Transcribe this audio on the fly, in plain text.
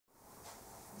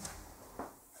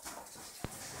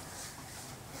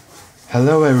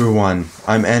Hello everyone,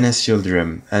 I'm Enes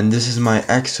Yildirim and this is my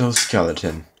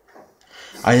exoskeleton.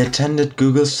 I attended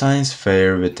Google Science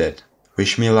Fair with it.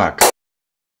 Wish me luck.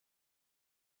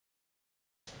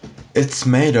 It's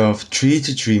made of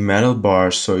 3-3 metal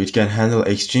bars so it can handle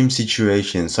extreme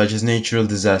situations such as natural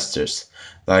disasters,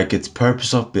 like its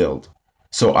purpose of build.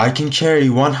 So I can carry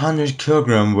 100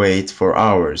 kg weight for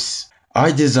hours.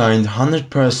 I designed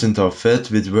 100% of it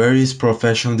with various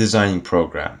professional designing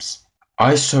programs.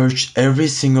 I searched every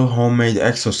single homemade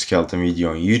exoskeleton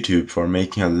video on YouTube for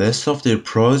making a list of their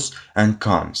pros and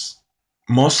cons.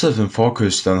 Most of them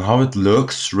focused on how it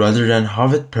looks rather than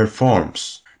how it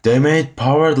performs. They made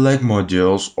powered leg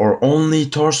modules or only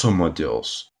torso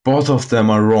modules. Both of them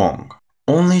are wrong.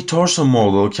 Only torso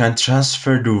model can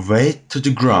transfer the weight to the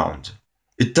ground.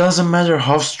 It doesn't matter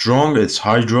how strong its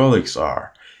hydraulics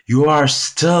are, you are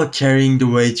still carrying the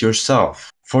weight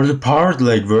yourself. For the powered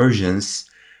leg versions,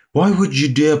 why would you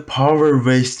do a power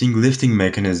wasting lifting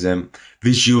mechanism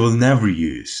which you will never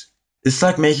use? It's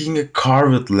like making a car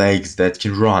with legs that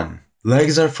can run.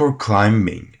 Legs are for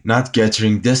climbing, not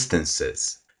gathering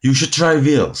distances. You should try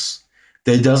wheels.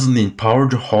 They doesn't need power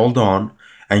to hold on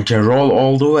and can roll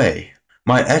all the way.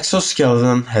 My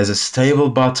exoskeleton has a stable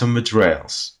bottom with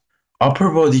rails.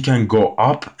 Upper body can go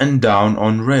up and down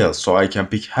on rails so I can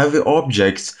pick heavy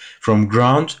objects from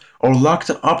ground or lock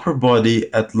the upper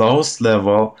body at lowest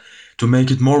level to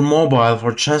make it more mobile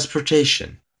for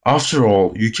transportation. After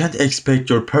all, you can't expect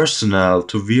your personnel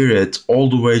to wear it all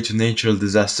the way to natural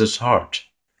disasters heart.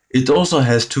 It also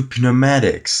has two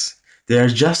pneumatics. They are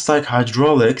just like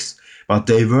hydraulics, but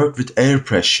they work with air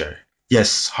pressure.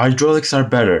 Yes, hydraulics are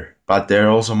better, but they're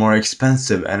also more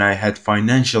expensive and I had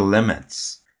financial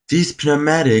limits. These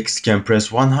pneumatics can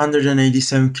press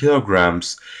 187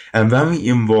 kilograms, and when we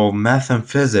involve math and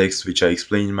physics, which I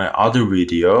explained in my other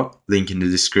video, link in the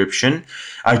description,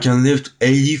 I can lift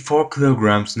 84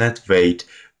 kilograms net weight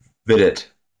with it,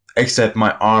 except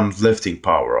my arm's lifting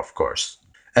power of course.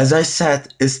 As I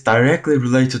said, it's directly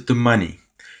related to money.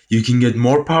 You can get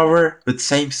more power with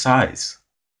same size.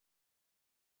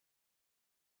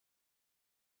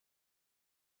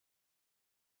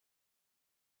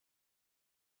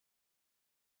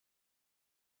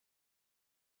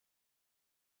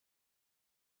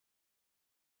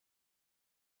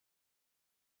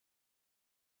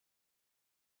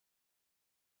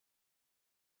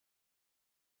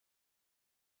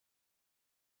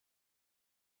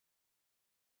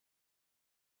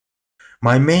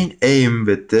 My main aim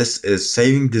with this is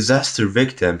saving disaster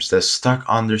victims that stuck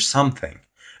under something,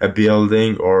 a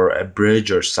building or a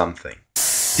bridge or something.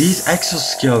 These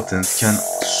exoskeletons can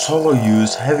solo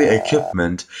use heavy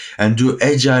equipment and do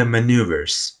agile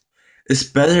maneuvers. It's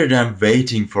better than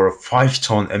waiting for a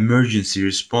 5-ton emergency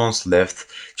response lift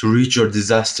to reach your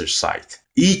disaster site.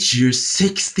 Each year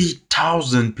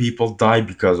 60,000 people die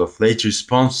because of late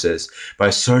responses by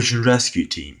search and rescue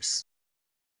teams.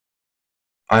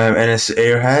 I am NS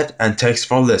Airhead and thanks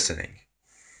for listening.